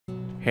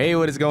Hey,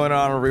 what is going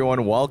on,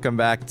 everyone? Welcome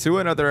back to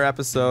another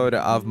episode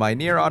of my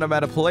Nier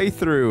Automata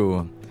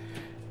playthrough.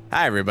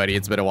 Hi, everybody.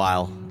 It's been a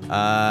while.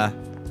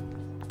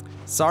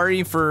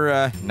 Sorry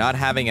for not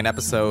having an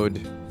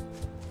episode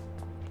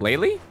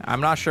lately. I'm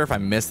not sure if I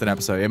missed an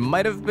episode. It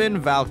might have been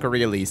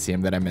Valkyrie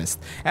Elysium that I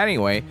missed.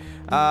 Anyway,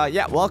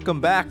 yeah, welcome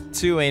back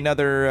to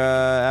another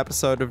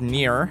episode of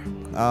Nier.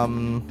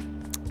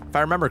 If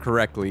I remember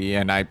correctly,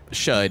 and I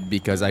should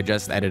because I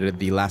just edited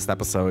the last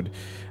episode,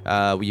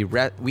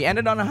 we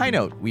ended on a high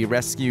note. We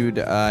rescued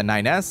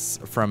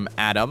 9S from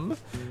Adam.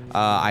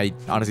 I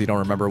honestly don't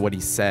remember what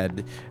he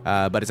said,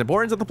 but it's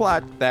important to the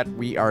plot that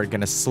we are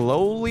gonna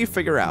slowly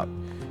figure out.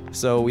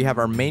 So we have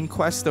our main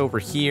quest over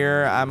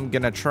here. I'm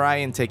gonna try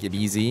and take it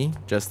easy,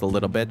 just a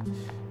little bit.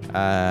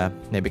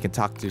 Maybe we can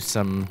talk to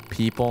some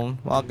people.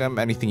 Welcome.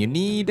 Anything you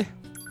need?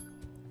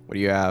 What do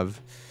you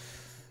have?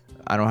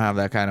 I don't have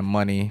that kind of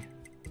money.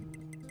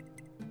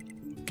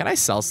 Can I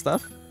sell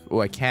stuff? Oh,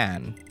 I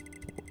can.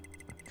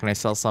 Can I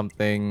sell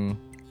something?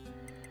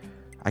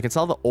 I can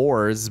sell the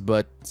ores,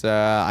 but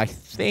I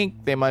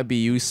think they might be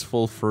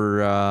useful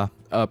for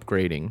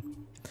upgrading.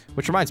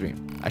 Which reminds me,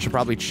 I should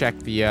probably check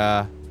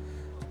the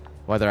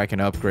whether I can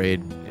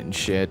upgrade and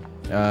shit.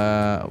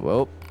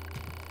 Well,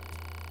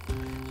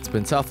 it's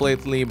been tough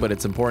lately, but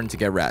it's important to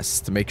get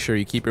rest. To make sure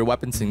you keep your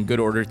weapons in good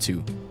order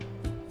too.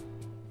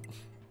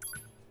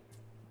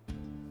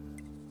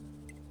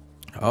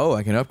 Oh,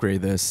 I can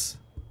upgrade this.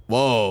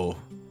 Whoa.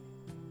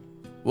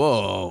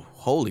 Whoa.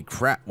 Holy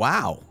crap.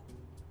 Wow.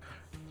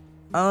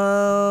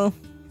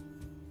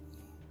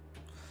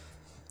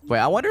 Wait,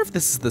 I wonder if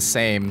this is the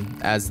same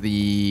as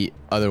the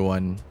other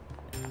one.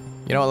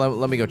 You know what,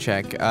 let me go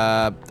check.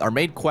 Our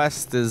main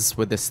quest is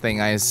with this thing.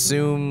 I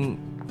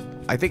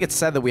think it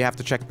said that we have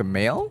to check the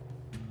mail.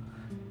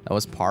 That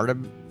was part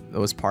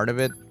of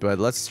it, but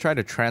let's try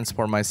to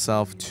transport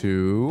myself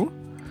to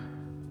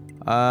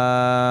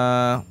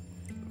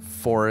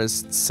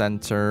Forest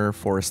Center,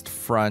 Forest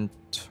Front,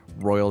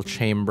 Royal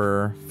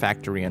Chamber,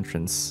 Factory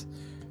Entrance.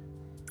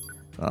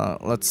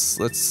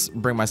 Let's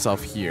bring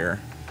myself here.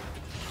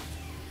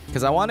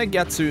 Because I want to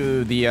get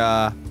to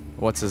the,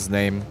 what's his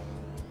name?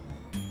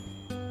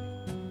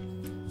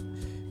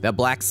 That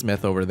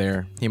blacksmith over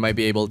there. He might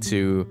be able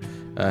to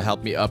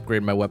help me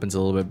upgrade my weapons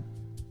a little bit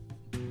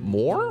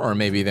more, or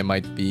maybe there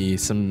might be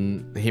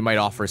some, he might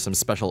offer some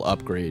special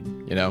upgrade,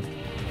 you know?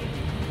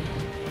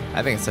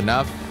 I think it's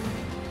enough.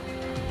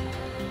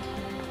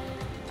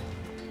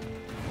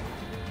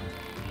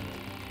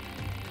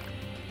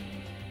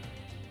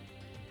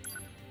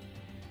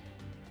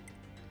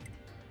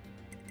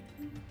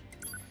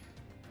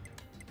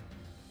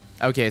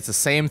 Okay, it's the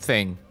same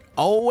thing.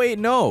 Oh, wait,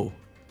 no.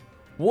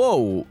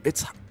 Whoa,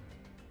 it's...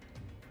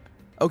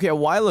 Okay, a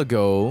while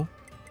ago...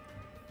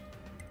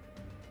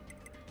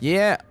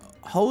 Yeah,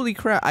 holy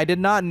crap, I did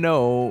not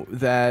know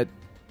that...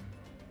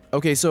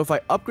 Okay, so if I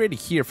upgrade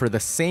here for the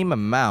same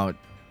amount...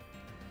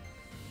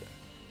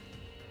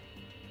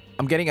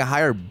 I'm getting a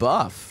higher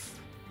buff,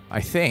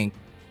 I think.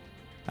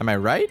 Am I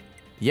right?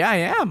 Yeah, I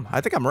am.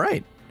 I think I'm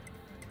right.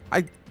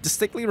 I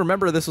distinctly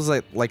remember this was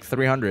like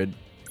 300.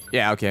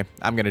 Yeah, okay,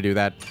 I'm gonna do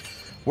that.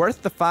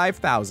 Worth the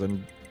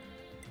 5,000.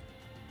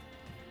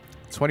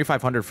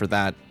 2,500 for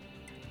that.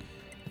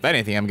 If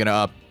anything, I'm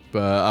gonna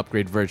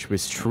upgrade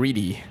Virtuous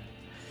Treaty.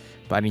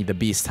 But I need the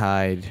Beast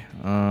Hide.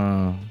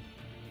 I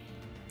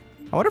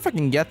wonder if I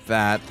can get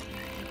that.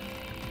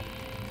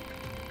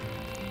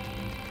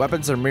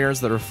 Weapons are mirrors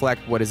that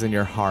reflect what is in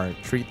your heart.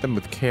 Treat them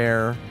with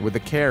care, with the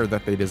care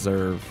that they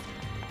deserve.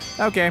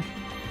 Okay.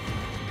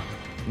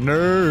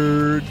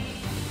 Nerd.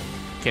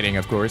 Kidding,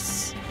 of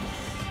course.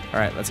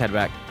 Alright, let's head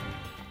back.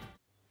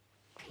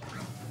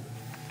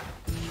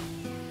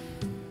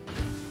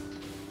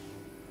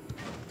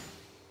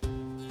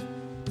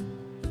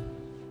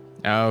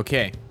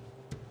 Okay.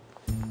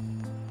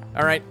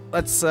 Alright,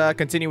 let's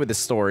continue with the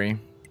story.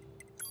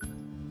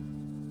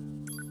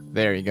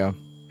 There you go.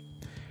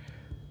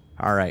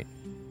 Alright.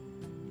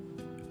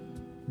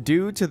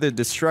 Due to the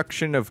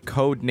destruction of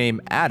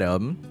codename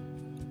Adam,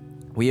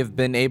 we have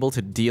been able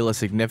to deal a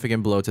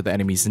significant blow to the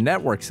enemy's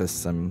network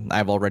system. I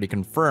have already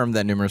confirmed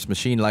that numerous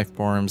machine life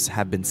forms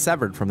have been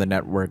severed from the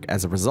network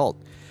as a result.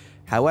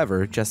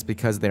 However, just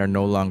because they are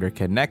no longer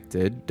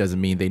connected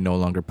doesn't mean they no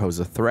longer pose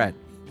a threat.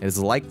 It is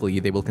likely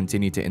they will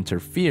continue to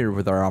interfere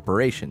with our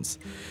operations.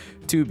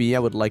 2B, I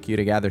would like you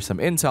to gather some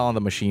intel on the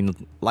machine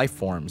life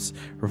forms.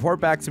 Report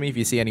back to me if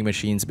you see any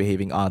machines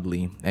behaving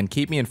oddly, and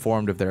keep me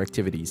informed of their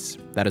activities.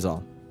 That is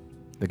all.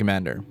 The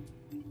commander.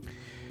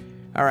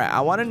 Alright,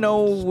 I want to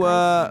know,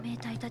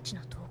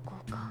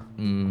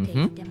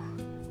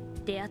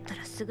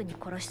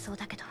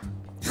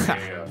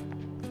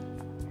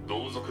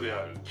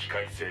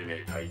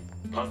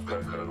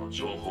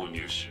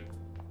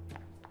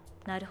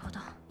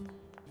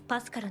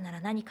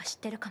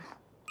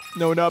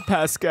 No, not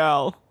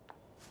Pascal.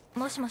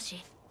 もしも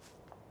し、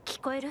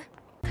聞こえる？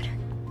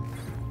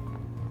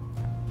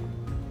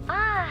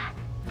ああ、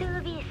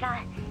2B さ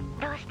ん、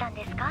どうしたん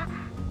ですか？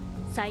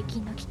最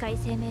近の機械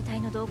生命体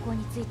の動向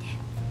について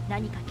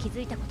何か気づ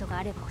いたことが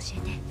あれば教え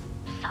て。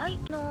最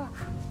近の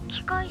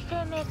機械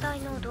生命体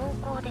の動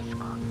向です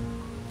か。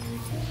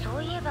そ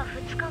ういえば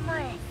2日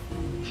前、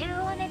中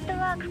央ネット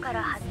ワークか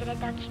ら外れ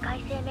た機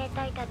械生命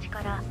体たち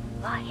から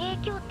和平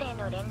協定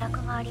の連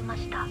絡がありま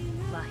した。和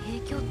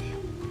平協定？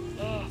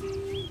え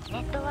え、ネ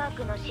ットワー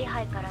クの支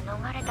配から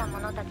逃れた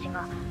者たち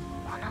が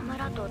この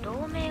村と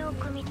同盟を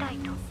組みたい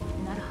と。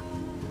なら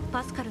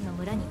パスカルの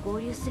村に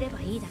合流すれ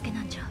ばいいだけ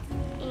なんじゃ。い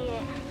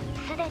え、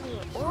すでに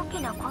大き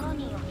なコロ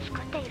ニーを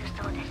作っている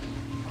そうです。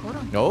コ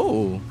ロニー？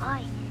 Oh. は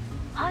い、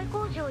廃工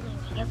場に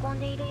逃げ込ん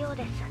でいるよう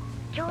です。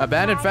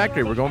 Abandoned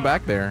factory, we're going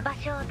back there. 場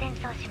所を転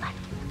送します。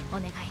お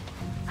願い。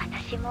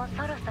私も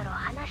そろそろ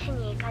話し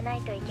に行かな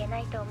いといけな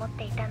いと思っ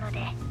ていたの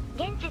で、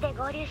現地で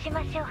合流し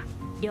ましょう。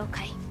了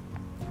解。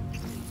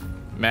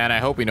 Man, I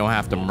hope we don't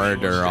have to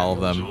murder all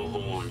of them.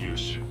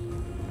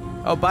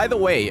 Oh, by the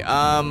way,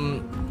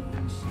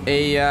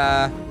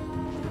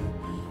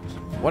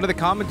 one of the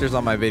commenters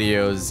on my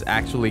videos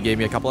actually gave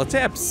me a couple of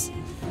tips.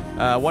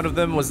 One of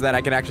them was that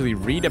I could actually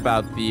read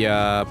about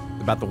the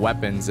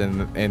weapons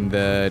in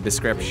the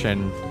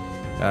description,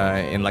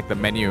 in like the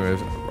menu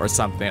or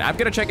something. I'm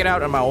gonna check it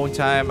out on my own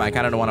time. I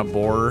kind of don't want to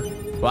bore.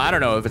 Well, I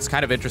don't know if it's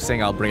kind of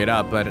interesting. I'll bring it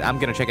up, but I'm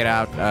gonna check it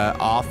out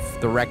off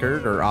the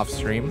record or off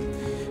stream.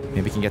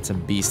 Maybe we can get some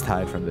beast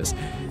hide from this.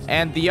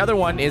 And the other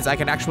one is I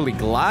can actually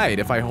glide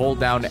if I hold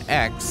down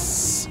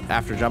X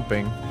after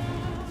jumping.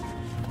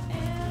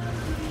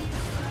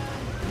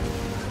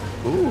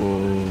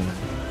 Ooh.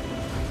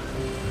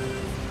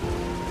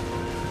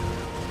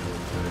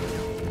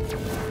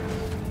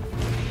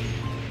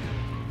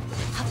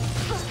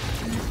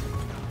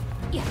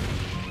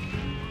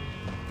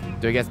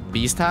 Do I get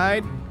beast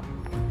hide?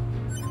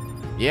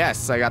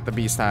 Yes, I got the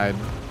beast hide.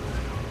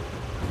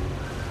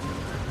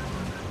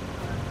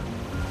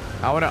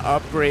 I want to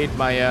upgrade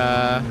my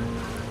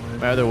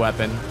my other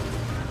weapon.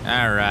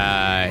 All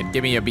right,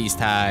 give me a beast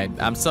hide.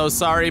 I'm so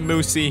sorry,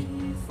 Moosey.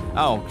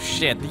 Oh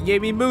shit, he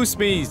gave me moose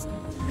meat.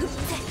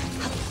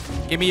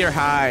 Give me your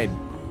hide.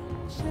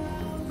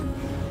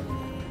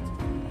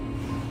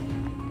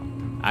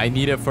 I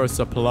need it for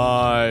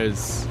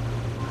supplies.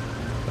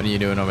 What are you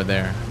doing over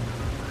there?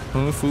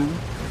 Huh, fool?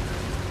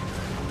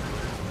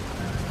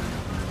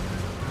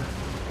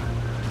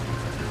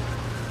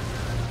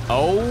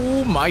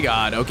 Oh my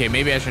god. Okay,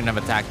 maybe I shouldn't have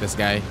attacked this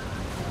guy.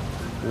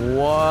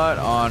 What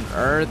on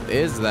earth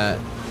is that?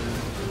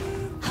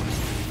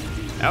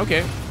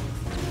 Okay.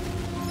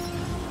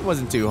 It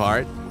wasn't too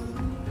hard.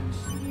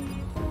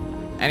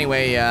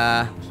 Anyway,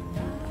 yeah,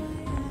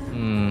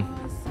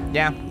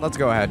 let's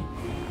go ahead.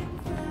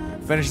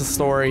 Finish the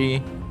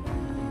story.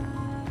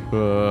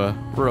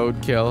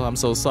 Roadkill. I'm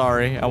so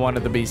sorry. I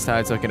wanted the beast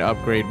hide so I can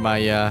upgrade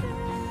my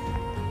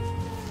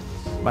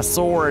my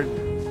sword.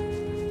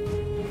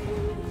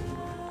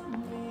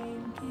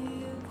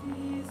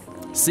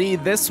 See,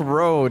 this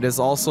road is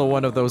also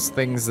one of those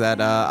things that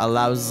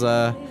allows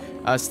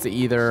us to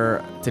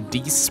either to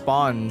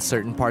despawn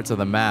certain parts of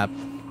the map.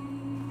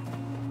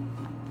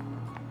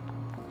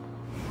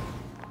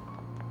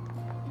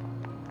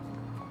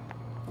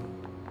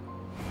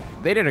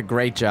 They did a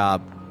great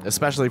job,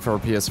 especially for a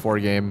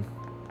PS4 game.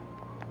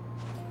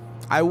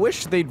 I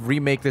wish they'd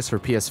remake this for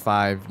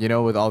PS5, you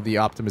know, with all the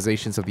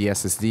optimizations of the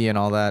SSD and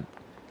all that.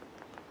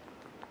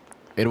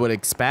 It would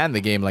expand the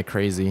game like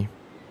crazy.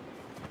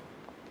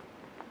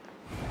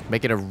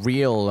 Make it a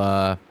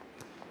real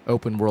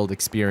open world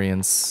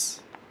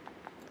experience.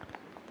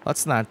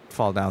 Let's not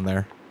fall down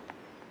there.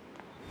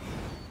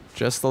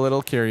 Just a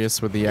little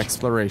curious with the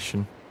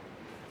exploration.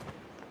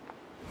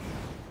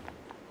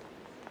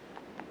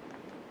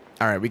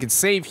 Alright, we can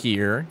save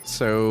here,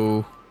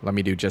 so let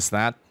me do just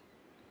that.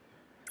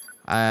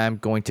 I'm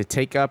going to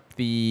take up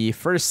the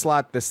first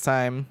slot this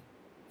time.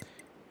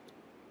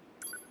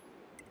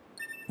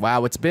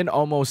 Wow, it's been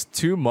almost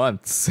 2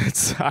 months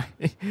since I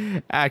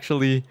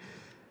actually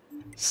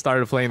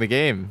started playing the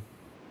game.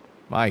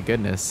 My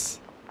goodness.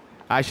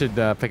 I should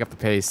pick up the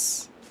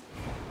pace,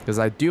 because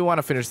I do want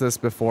to finish this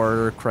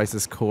before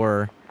Crisis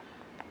Core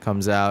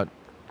comes out.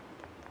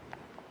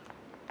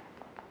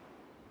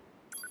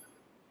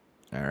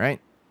 All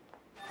right.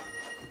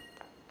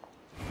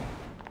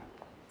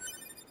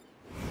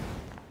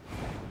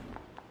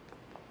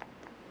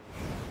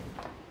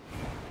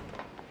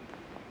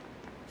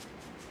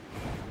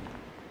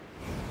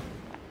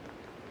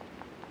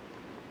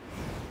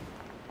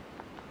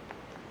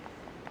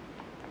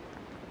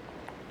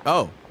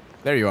 Oh,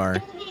 there you are.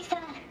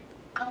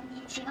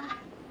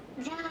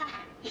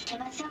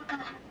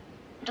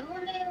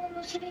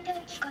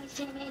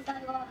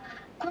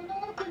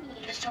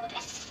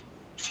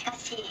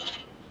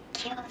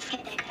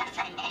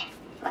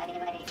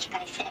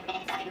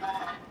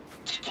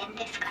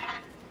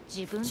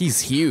 He's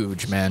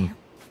huge, man.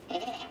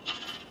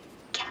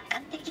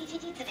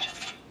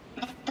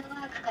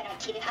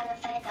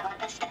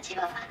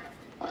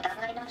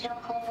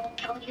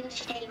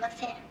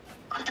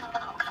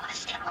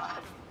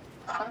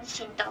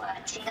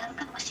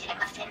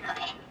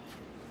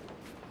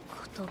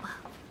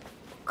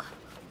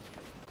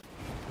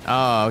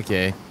 Oh,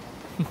 okay.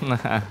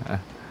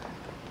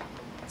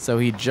 So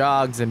he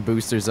jogs and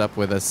boosters up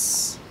with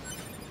us.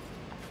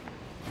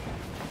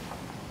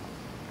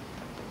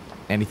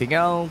 Anything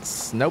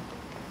else? Nope.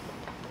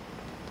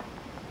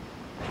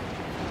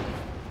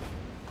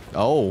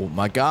 Oh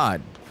my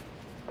god.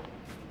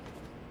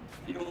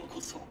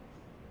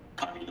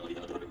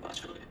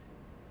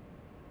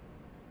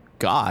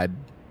 God.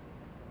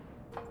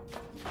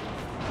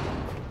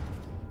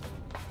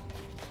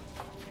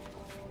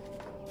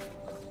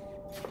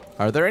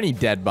 Are there any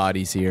dead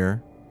bodies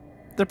here?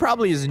 There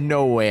probably is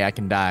no way I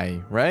can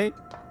die, right?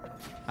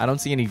 I don't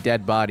see any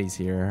dead bodies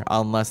here,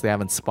 unless they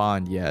haven't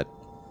spawned yet.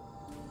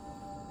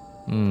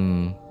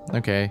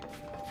 Okay.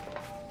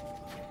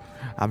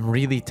 I'm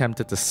really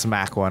tempted to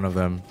smack one of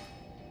them.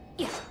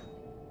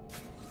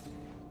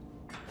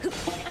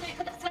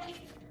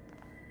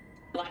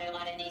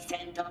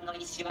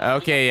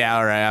 Okay, yeah,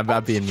 alright, I'm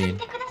not being mean.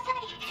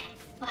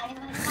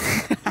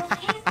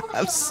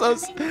 I'm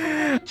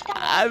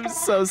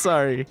so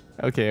sorry.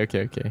 Okay.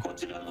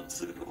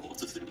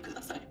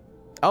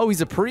 Oh,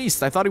 he's a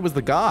priest. I thought he was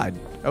the god.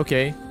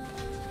 Okay.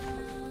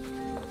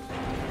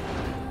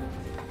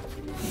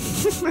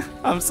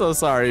 I'm so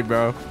sorry,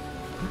 bro.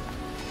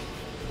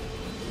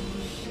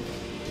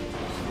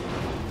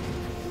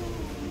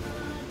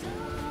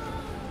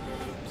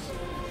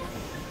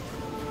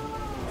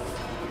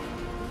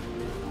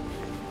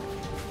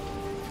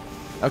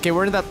 Okay,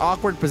 we're in that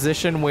awkward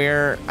position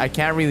where I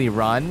can't really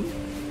run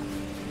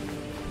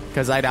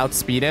because I'd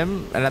outspeed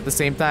him, and at the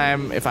same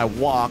time, if I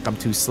walk, I'm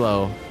too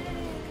slow.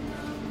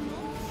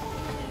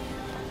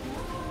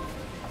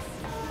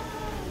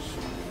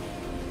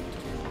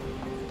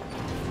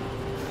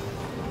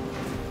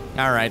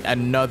 Alright,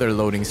 another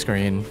loading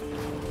screen.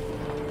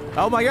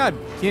 Oh my god,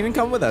 he didn't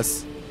come with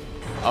us.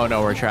 Oh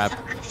no, we're trapped.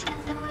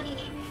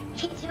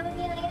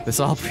 This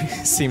all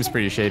seems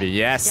pretty shady.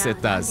 Yes,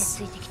 it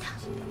does.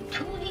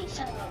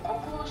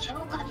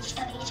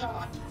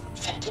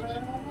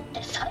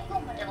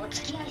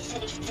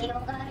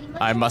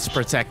 I must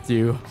protect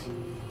you.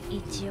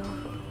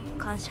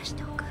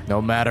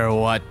 No matter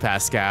what,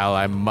 Pascal,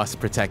 I must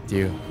protect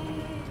you.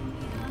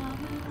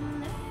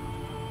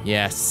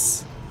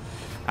 Yes.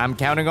 I'm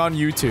counting on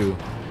you two.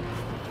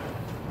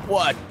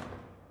 What?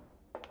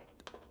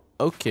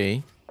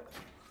 Okay.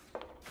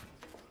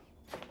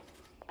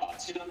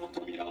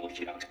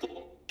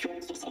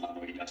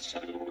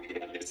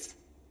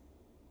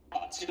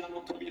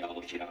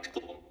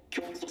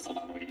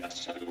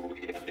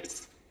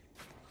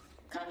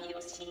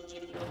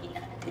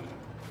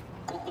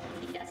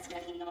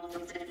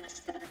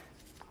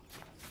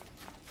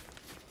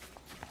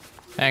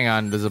 Hang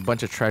on, there's a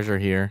bunch of treasure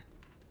here.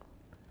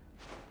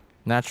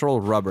 Natural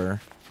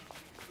rubber.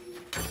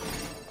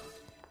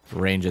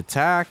 Range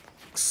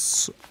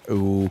attacks.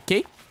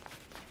 Okay.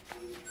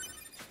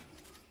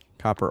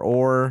 Copper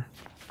ore.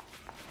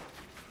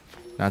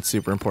 Not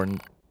super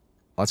important.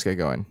 Let's get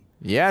going.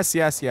 Yes.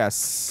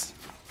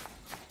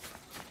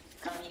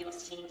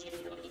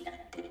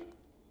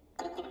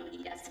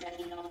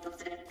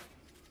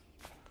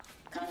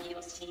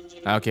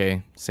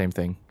 Okay, same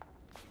thing.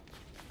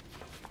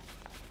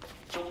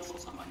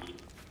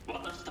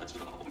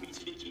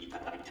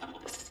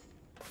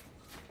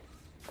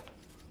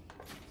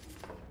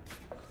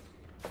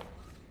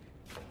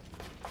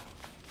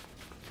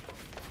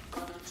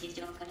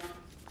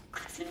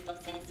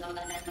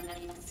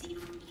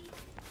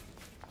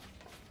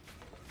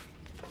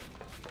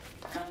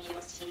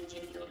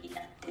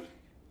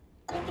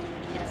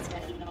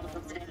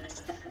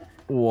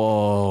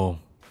 Whoa.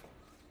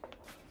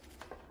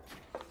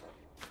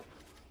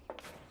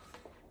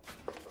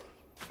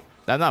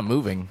 I'm not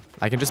moving.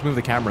 I can just move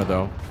the camera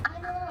though.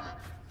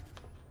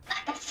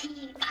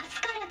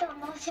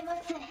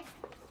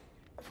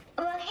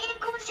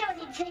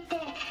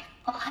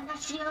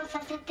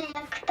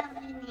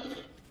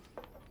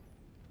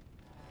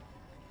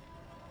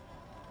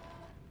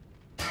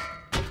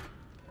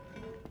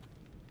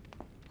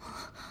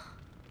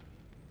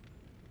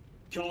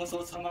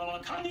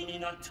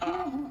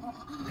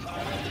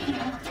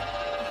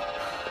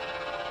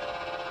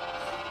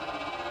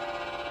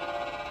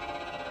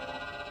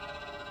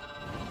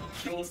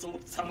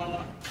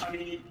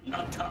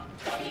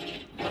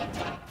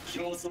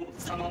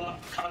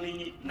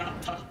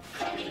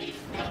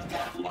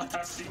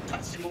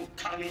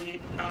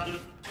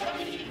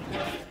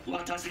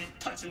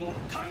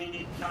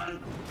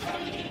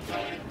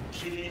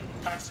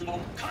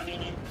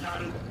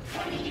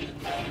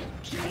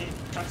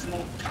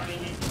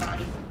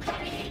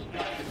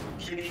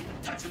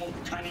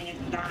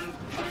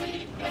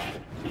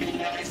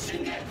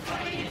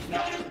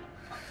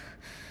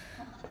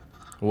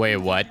 Wait,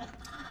 what?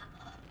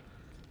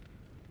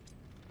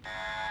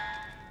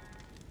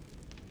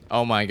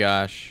 Oh my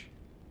gosh.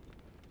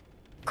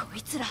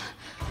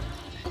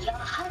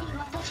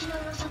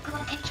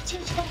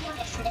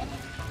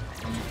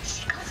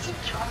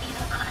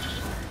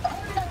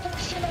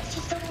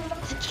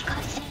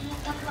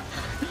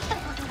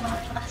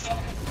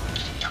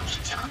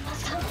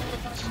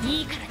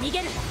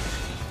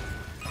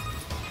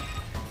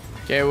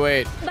 Okay,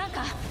 wait. バ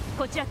カ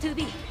こちら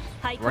 2B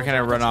Where can I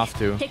run off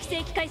to? 適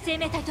正機械生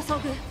命体と遭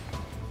遇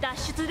脱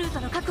出ルー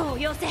トの確保を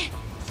要請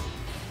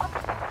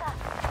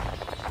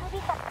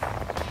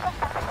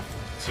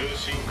通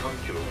信環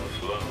境が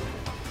不安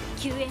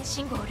救援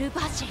信号ループ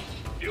発信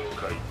了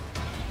解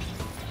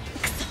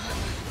クソ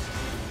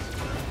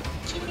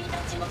君た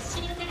ちも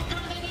死んでた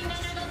めにな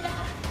るのだ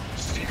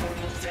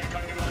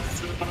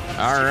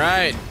All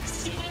right.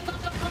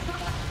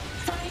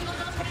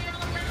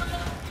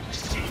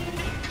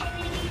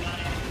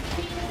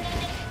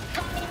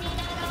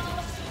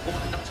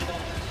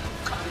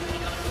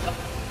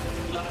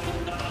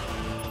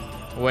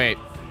 Wait.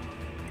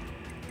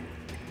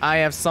 I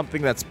have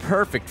something that's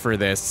perfect for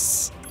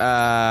this.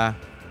 There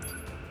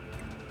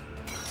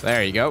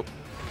you go.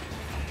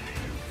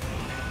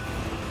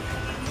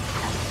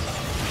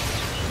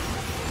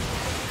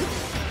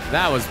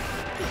 That was...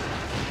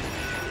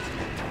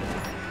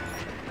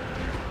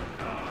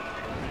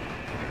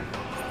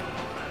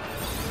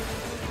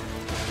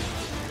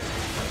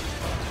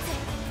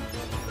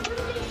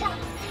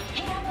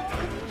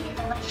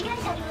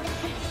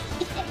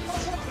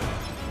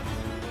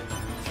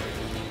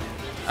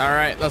 All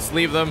right, let's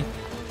leave them.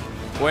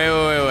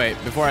 Wait.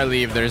 Before I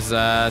leave, there's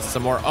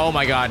some more. Oh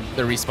my god,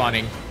 they're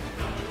respawning.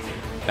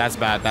 That's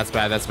bad.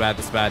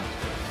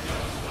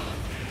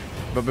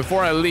 But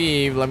before I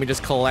leave, let me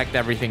just collect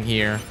everything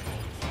here.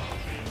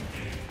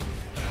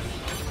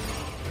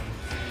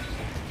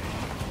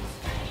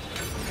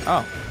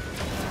 Oh.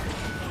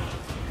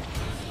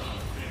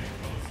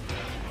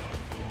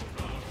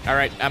 All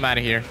right, I'm out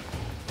of here.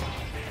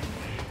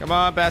 Come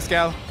on,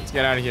 Pascal. Let's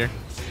get out of here.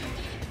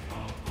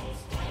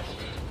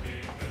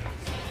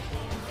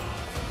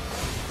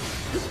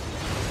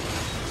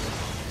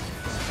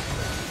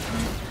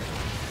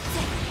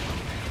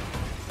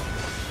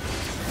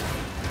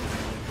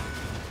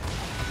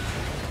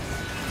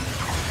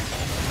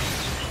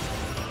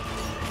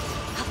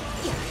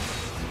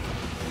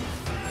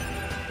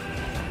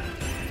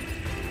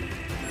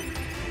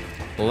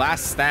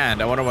 Last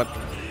stand. I wonder what...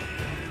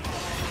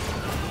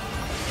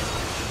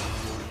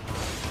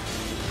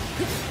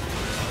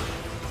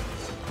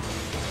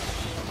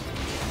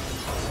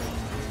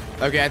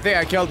 Okay, I think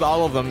I killed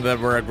all of them that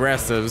were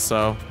aggressive,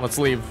 so let's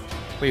leave.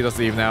 Please, let's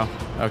leave now.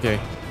 Okay.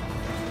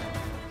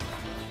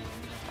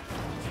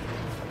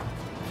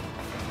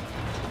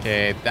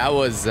 Okay, that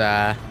was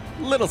a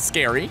little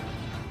scary.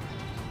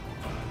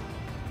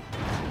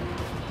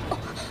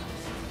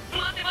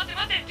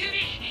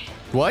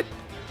 What?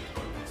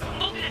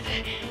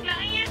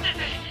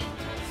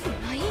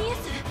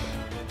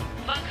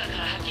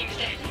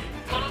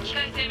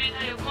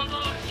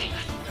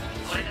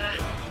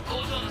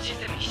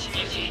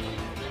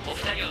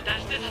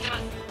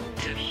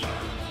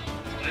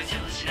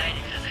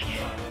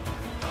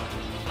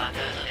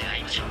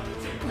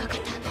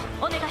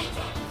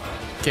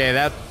 Okay,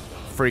 that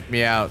freaked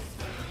me out.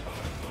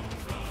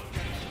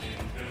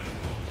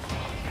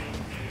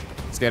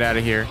 Let's get out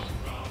of here.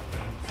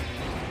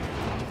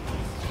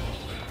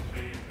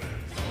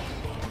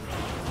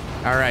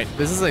 All right,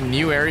 this is a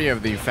new area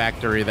of the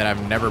factory that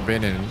I've never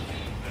been in.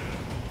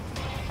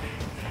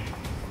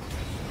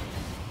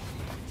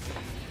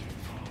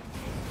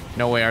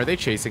 No way, are they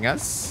chasing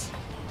us?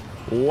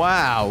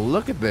 Wow,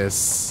 look at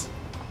this.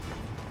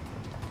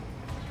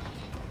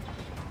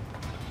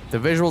 The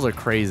visuals are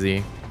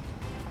crazy.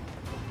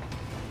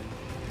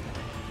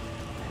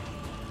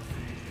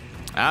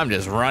 I'm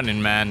just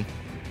running, man.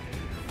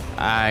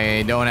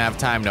 I don't have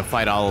time to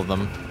fight all of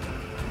them.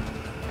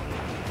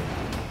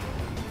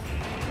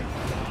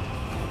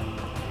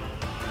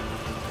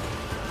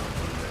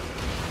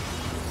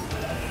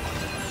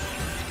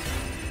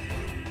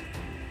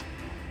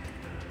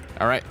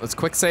 All right, let's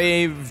quick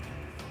save.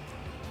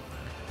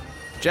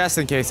 Just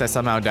in case I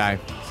somehow die.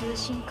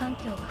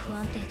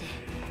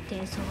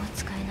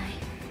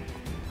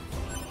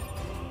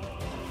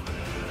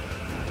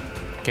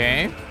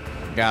 Okay,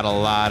 got a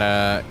lot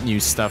of new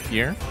stuff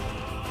here.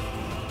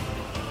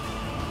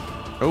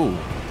 Oh,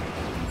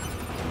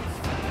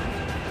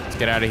 let's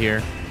get out of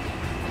here.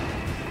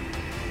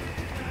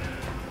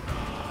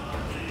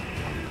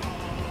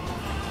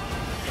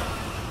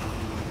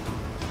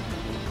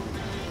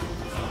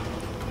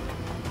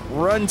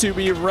 Run to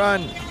be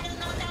run.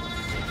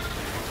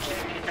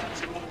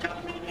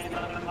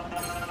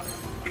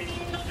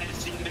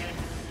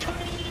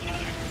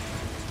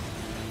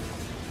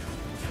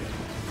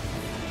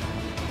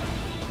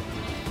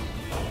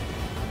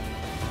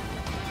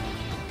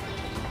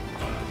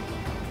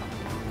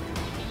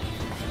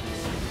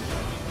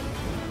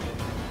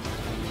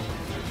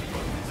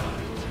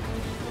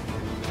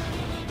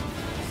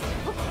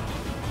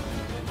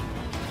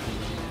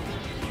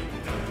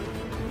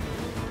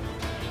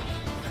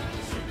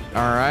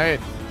 All right,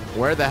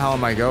 where the hell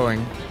am I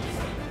going?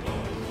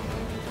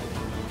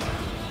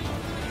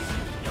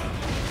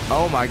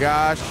 Oh my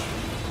gosh.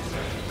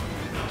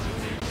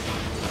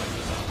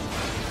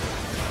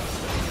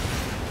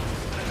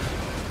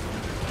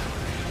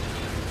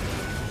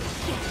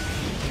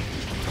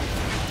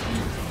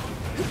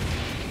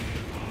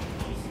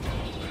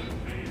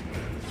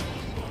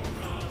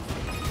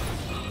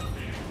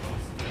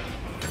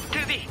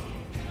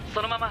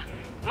 そのまま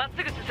まっ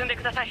すぐ進んで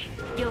ください。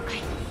了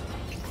解。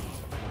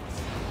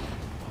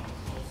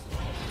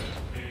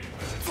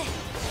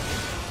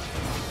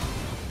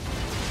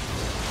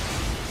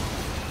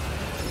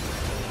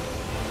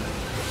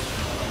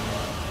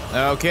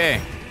 Okay.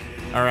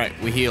 All right,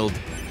 we healed.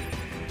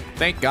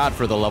 Thank God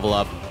for the level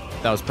up.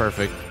 That was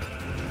perfect.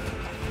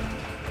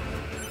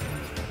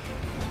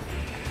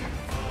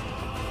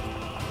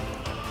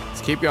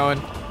 Let's keep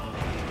going.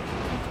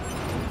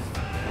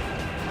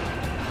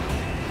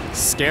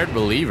 Scared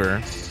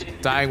believer.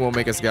 Dying won't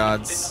make us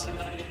gods.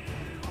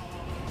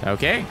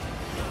 Okay.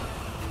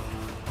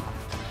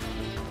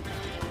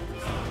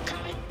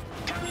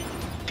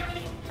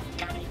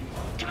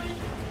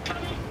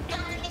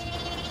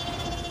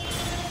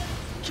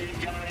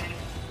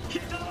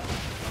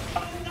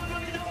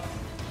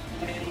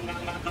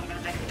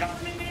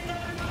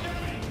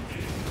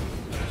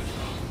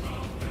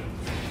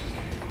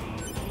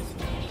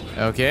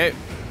 Okay.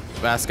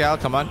 Pascal,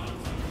 come on.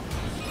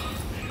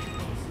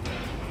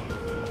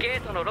 ゲ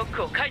ートのロッ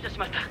クを解除し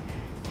ました。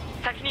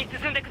先に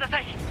進んでくださ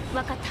い。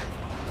わかった。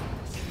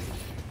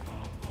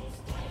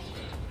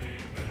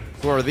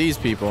 Who are these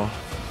people?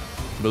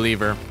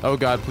 Believer. Oh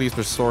God, please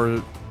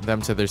restore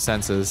them to their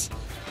senses.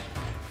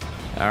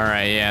 All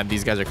right, yeah,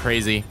 these guys are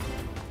crazy.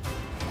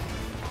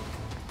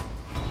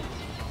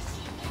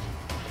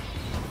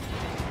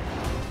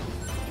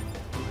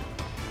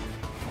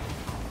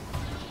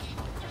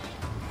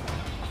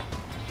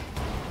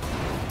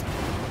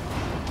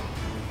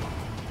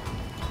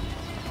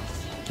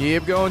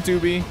 Keep going,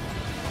 Tubi.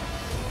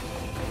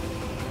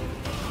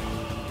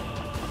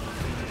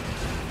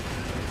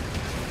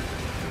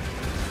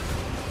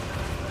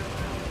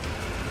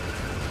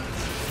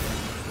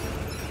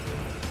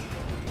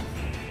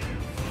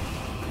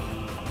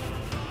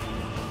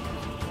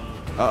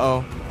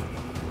 Uh-oh.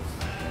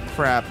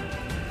 Crap.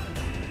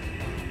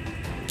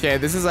 Okay,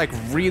 this is like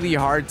really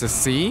hard to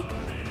see.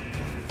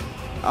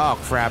 Oh,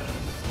 crap.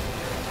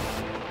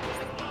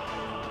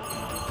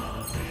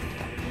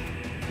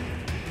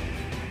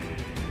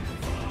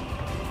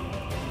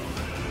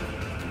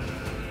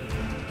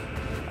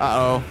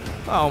 Uh-oh.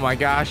 Oh my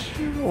gosh.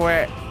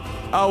 Wait.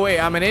 Oh wait,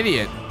 I'm an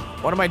idiot.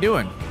 What am I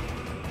doing?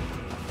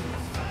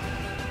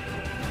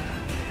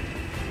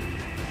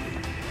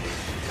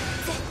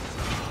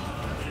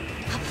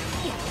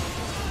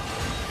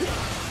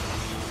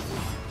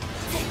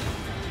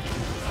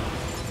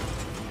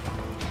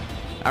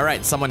 All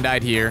right, someone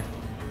died here.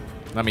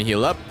 Let me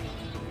heal up.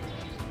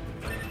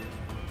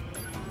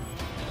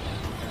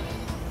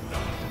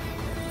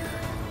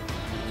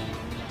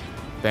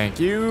 Thank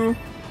you.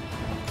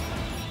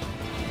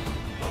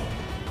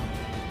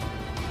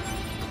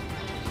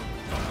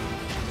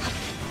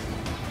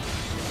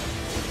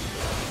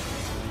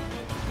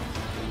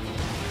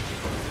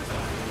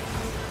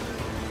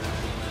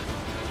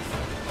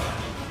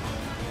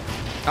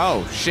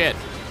 Oh, shit.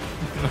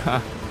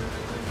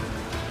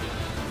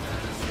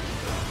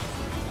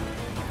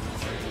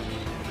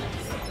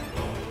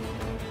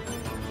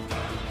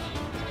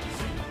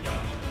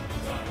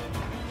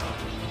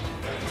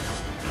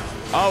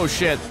 Oh,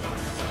 shit.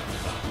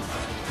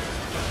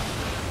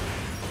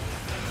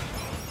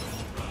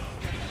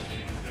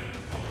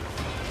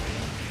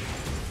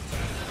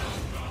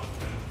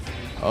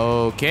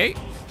 Okay.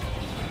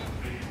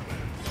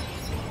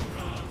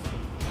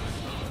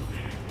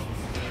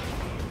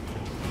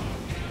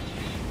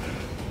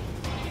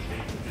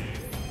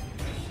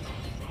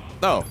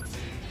 Oh.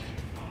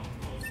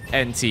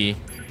 NT.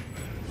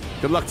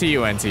 Good luck to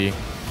you, NT.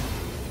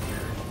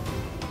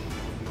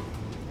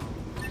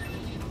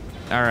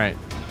 All right.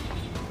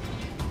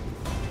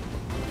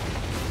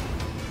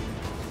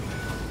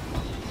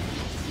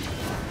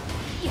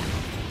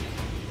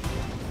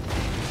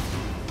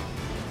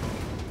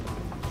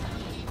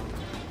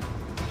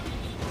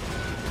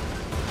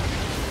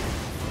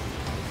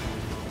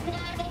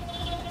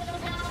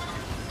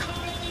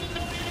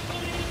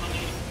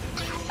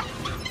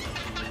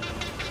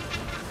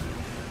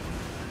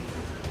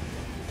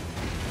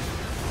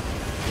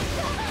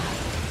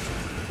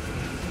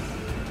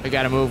 I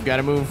gotta move,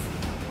 gotta move.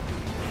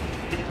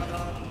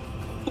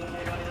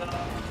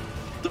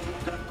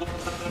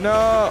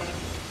 No!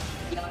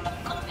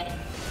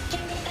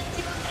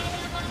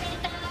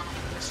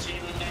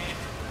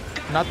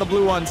 Not the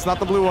blue ones, not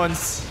the blue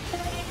ones.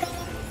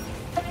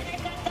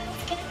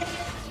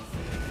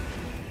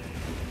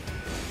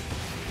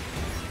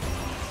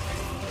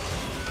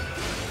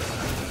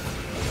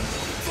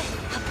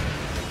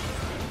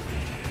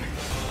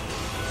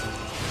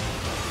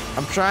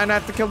 I'm trying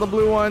not to kill the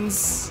blue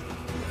ones.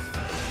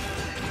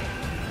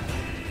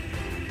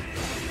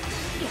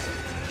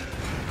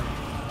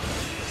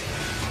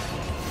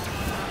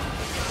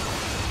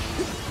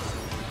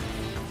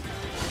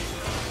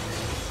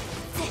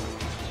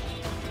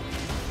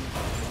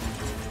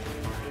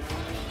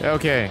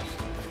 Okay.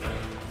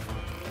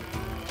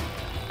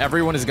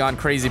 Everyone has gone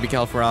crazy. Be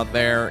careful out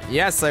there.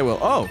 Yes, I will.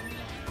 Oh,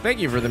 thank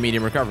you for the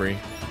medium recovery.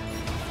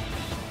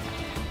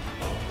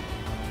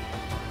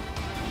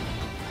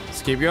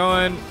 Let's keep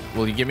going.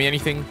 Will you give me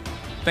anything?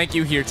 Thank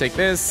you. Here, take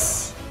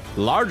this.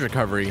 Large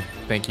recovery.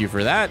 Thank you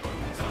for that.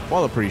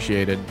 Well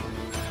appreciated.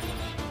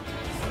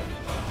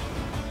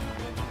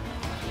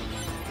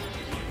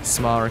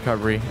 Small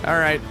recovery. All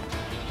right.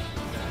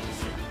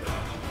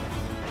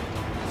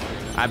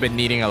 I've been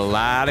needing a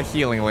lot of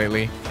healing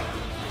lately.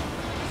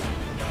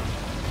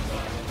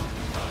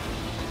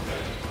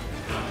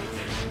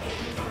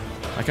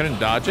 I couldn't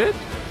dodge it?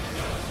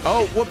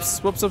 Oh,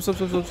 whoops. Whoops, whoops, whoops,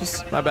 whoops,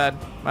 whoops. My bad.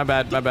 My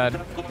bad, my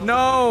bad.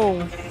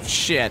 No!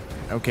 Shit.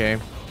 Okay.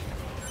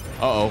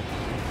 Uh-oh.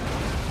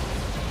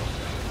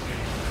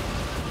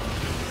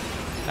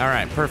 All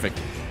right, perfect.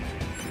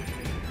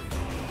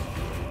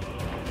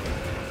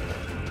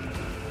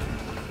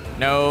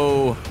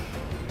 No.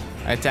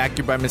 I attacked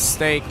you by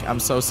mistake. I'm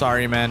so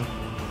sorry, man.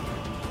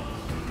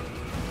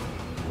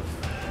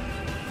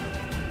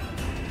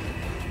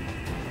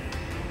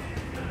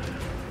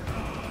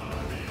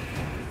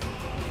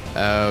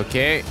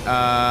 Okay,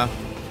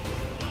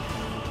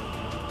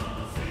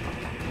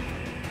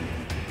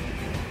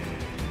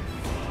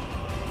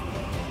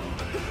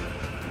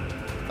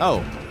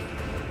 oh.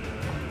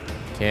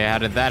 Okay, how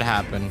did that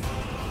happen?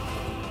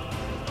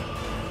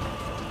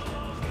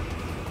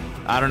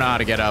 I don't know how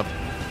to get up.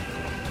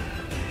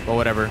 But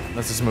whatever,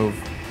 let's just move.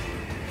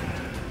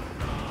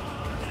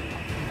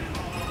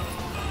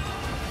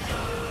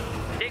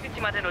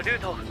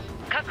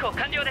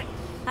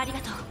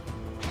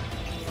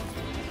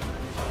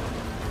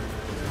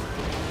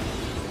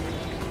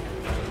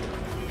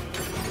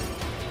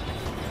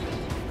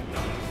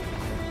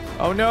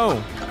 Oh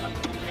no!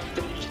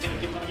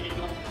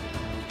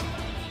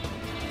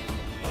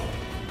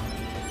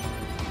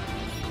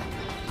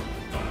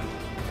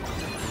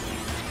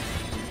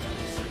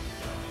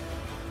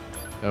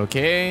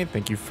 Okay,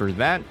 thank you for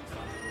that.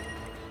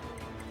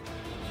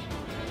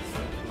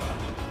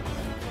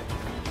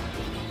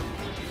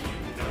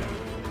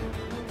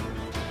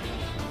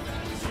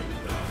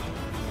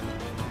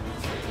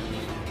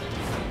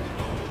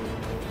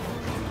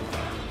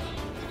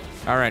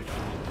 All right,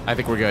 I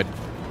think we're good.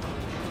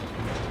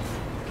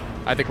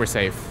 I think we're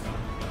safe.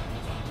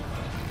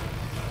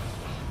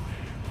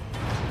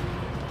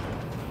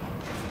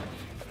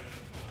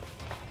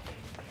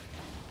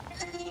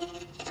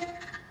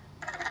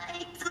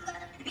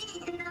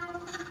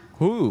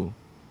 Who?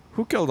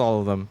 Who killed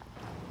all of them?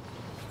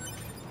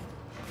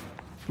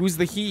 Who's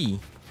the he?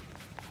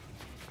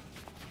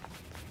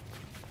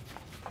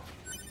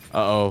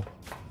 Uh-oh.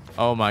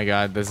 Oh my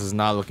god, this is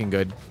not looking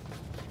good.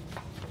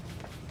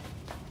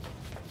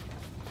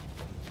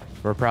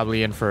 We're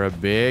probably in for a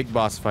big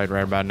boss fight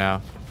right about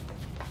now.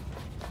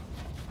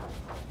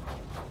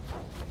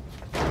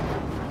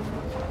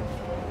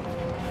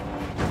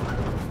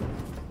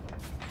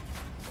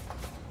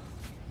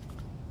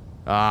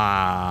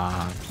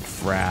 Ah,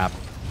 crap.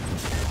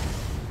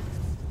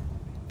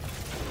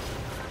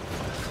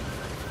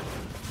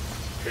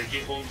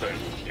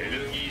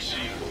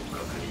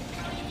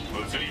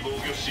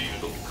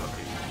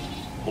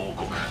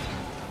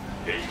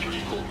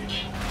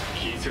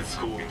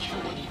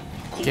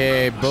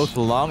 Okay, both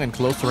long and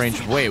close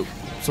range. Wait,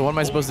 so what am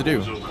I supposed to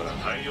do?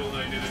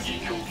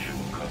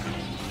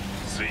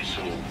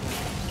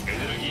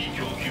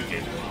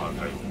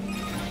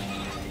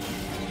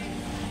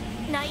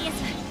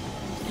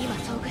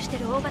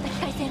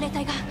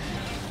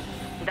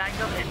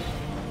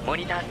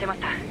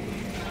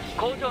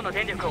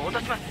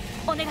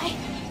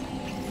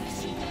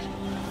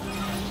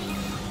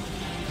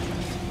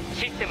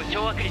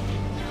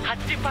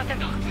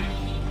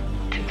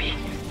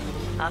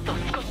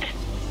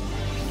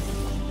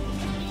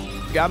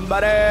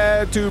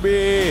 Gambare,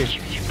 2B!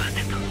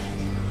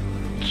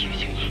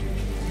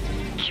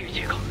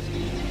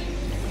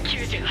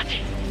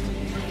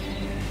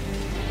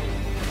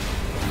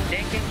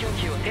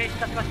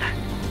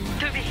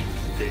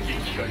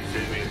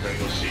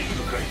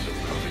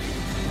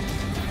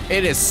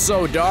 'It is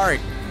so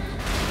dark.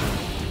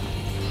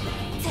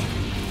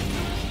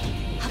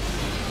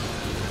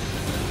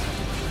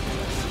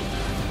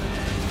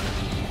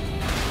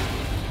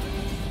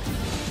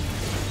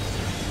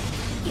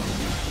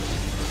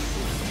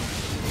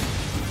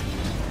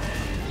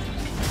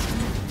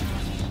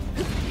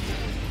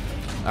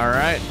 All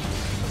right.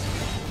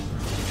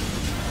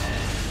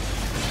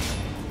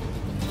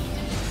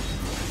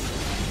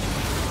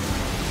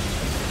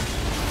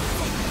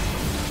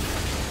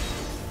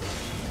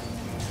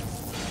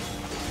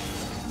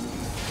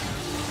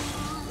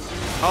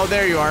 Oh,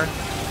 there you are.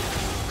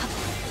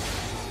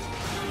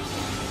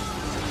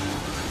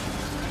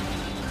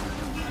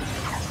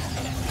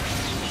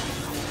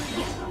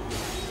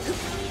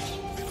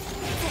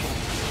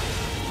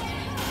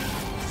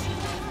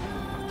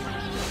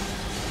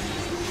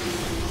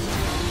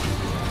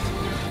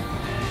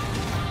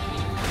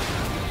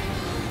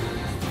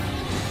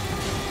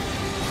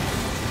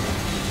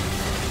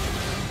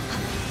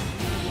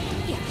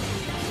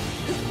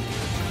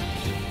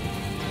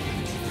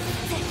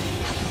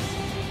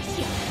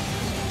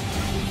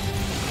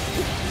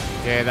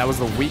 Okay, that was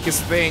the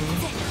weakest thing.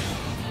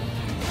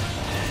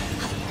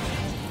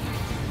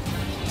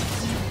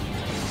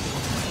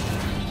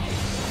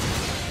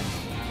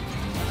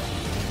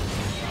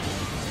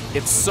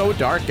 It's so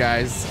dark,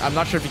 guys. I'm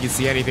not sure if you can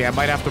see anything. I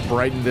might have to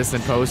brighten this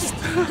in post.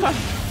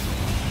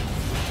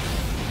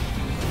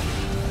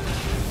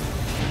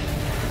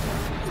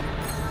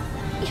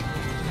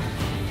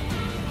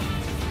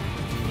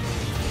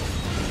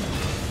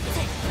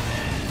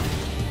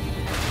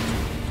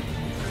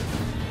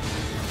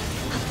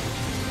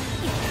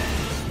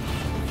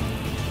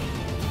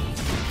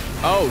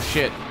 Oh,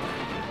 shit.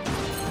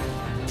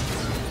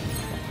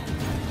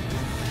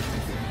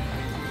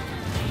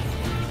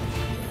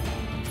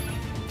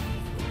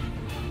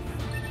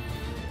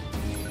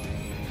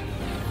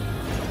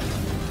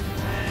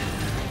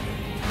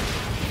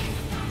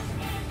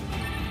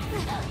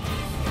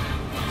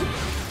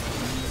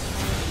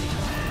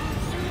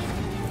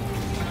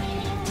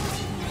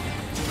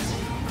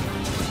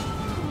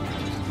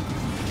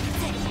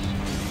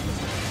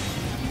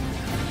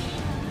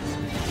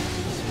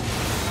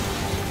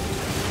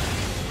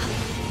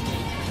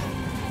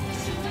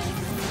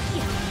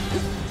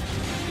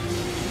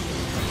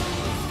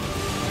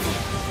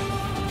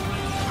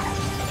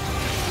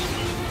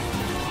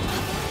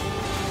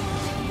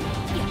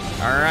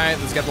 Alright,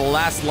 let's get the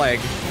last leg.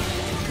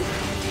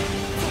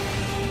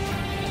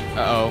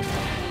 Uh-oh.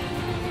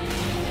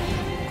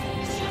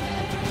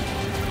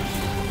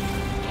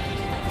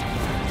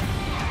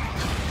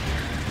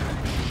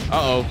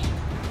 Uh-oh.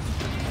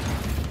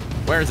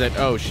 Where is it?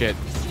 Oh, shit.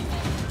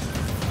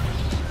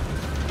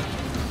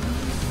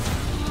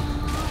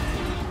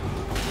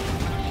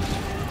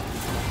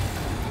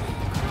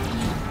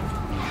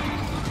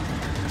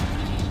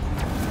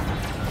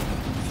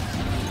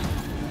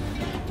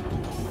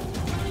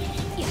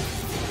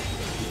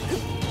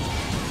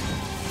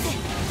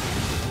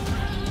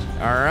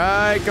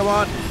 Alright, come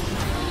on.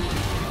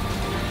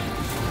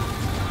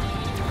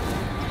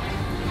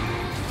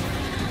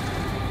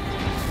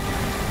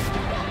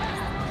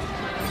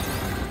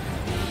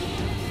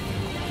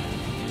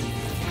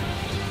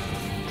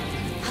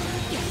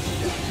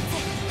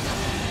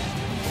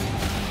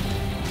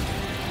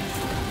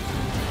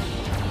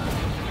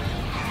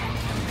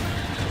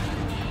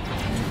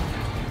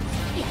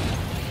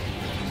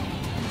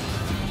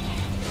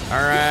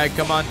 Alright,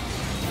 come on.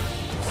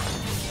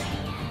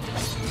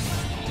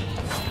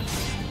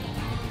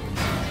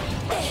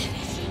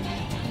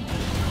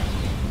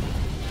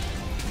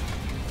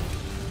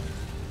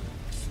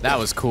 That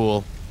was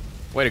cool.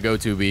 Way to go,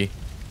 2B.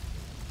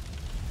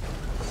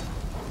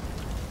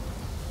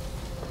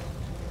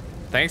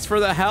 Thanks for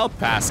the help,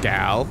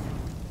 Pascal.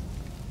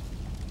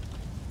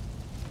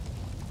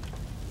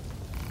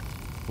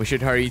 We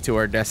should hurry to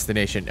our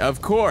destination.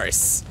 Of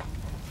course.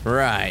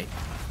 Right.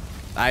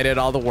 I did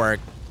all the work.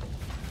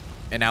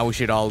 And now we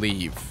should all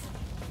leave.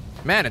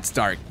 Man, it's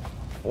dark.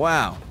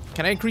 Wow.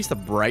 Can I increase the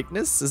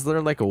brightness? Is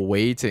there like a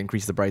way to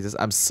increase the brightness?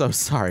 I'm so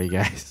sorry,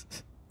 guys.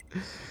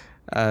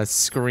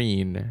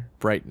 Screen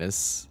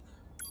brightness.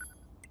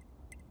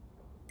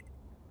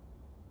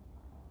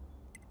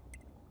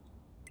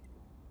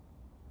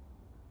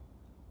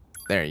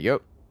 There you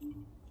go.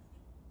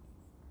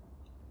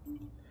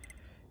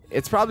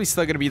 It's probably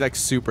still gonna be like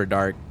super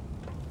dark.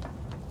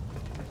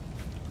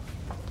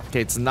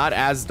 Okay, it's not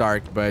as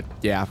dark, but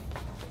yeah.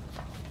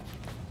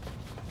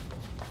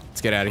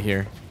 Let's get out of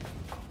here.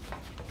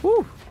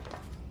 Whew.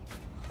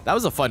 That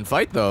was a fun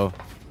fight, though.